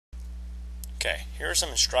Okay, here are some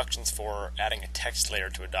instructions for adding a text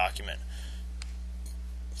layer to a document.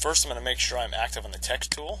 First, I'm going to make sure I'm active on the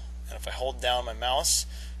text tool, and if I hold down my mouse,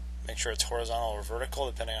 make sure it's horizontal or vertical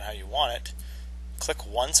depending on how you want it. Click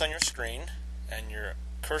once on your screen and your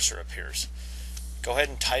cursor appears. Go ahead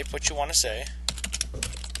and type what you want to say,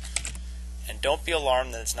 and don't be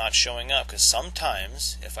alarmed that it's not showing up, because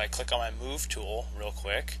sometimes if I click on my move tool real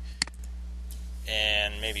quick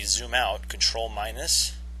and maybe zoom out, Control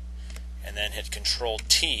minus, and then hit Control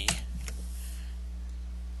T,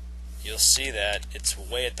 you'll see that it's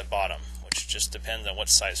way at the bottom, which just depends on what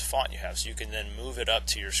size font you have. So you can then move it up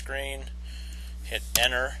to your screen, hit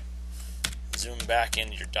Enter, zoom back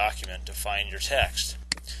into your document to find your text.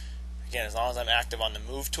 Again, as long as I'm active on the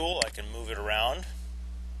move tool, I can move it around.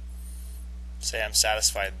 Say I'm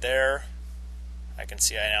satisfied there. I can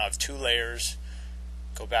see I now have two layers.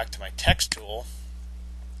 Go back to my text tool.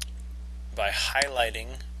 By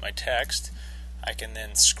highlighting my text, I can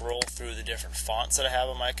then scroll through the different fonts that I have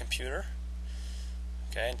on my computer,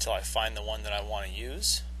 okay, until I find the one that I want to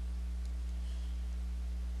use.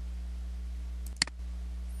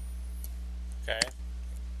 Okay.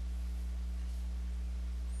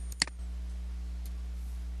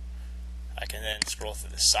 I can then scroll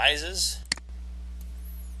through the sizes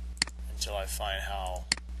until I find how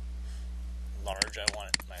large I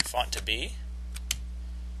want my font to be.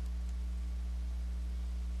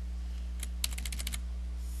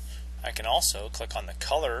 I can also click on the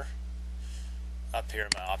color up here in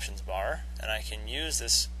my options bar, and I can use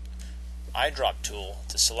this eyedrop tool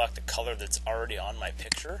to select the color that's already on my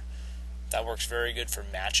picture. That works very good for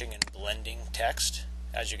matching and blending text.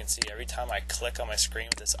 As you can see, every time I click on my screen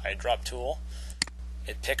with this eyedrop tool,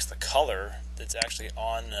 it picks the color that's actually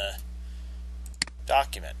on the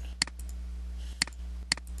document.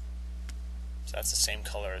 So that's the same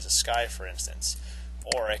color as the sky, for instance.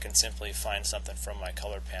 Or I can simply find something from my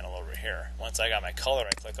color panel over here. Once I got my color,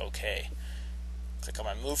 I click OK. Click on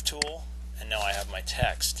my move tool, and now I have my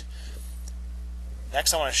text.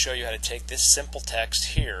 Next, I want to show you how to take this simple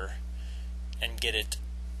text here and get it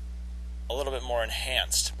a little bit more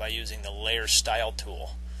enhanced by using the Layer Style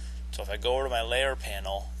tool. So if I go over to my layer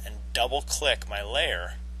panel and double click my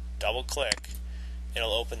layer,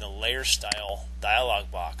 it'll open the Layer Style dialog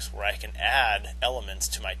box where I can add elements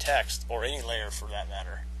to my text, or any layer for that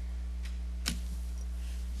matter.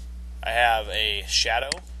 I have a shadow.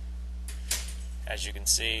 As you can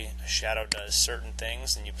see, a shadow does certain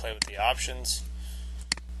things, and you play with the options.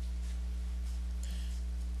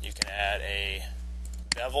 You can add a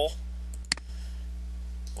bevel,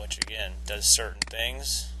 which again does certain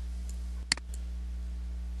things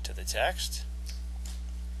to the text.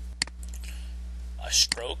 A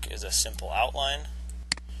stroke is a simple outline.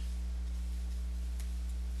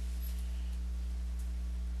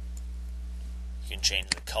 You can change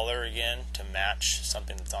the color again to match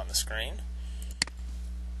something that's on the screen.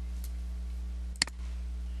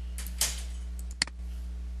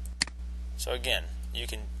 So again, you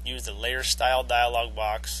can use the Layer Style dialog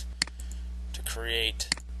box to create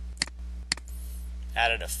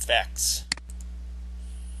added effects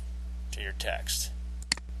to your text.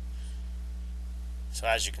 So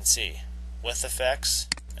as you can see, with effects,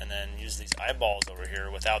 and then use these eyeballs over here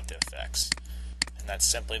without the effects. And that's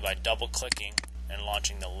simply by double clicking and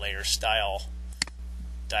launching the Layer Style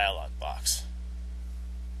dialog box.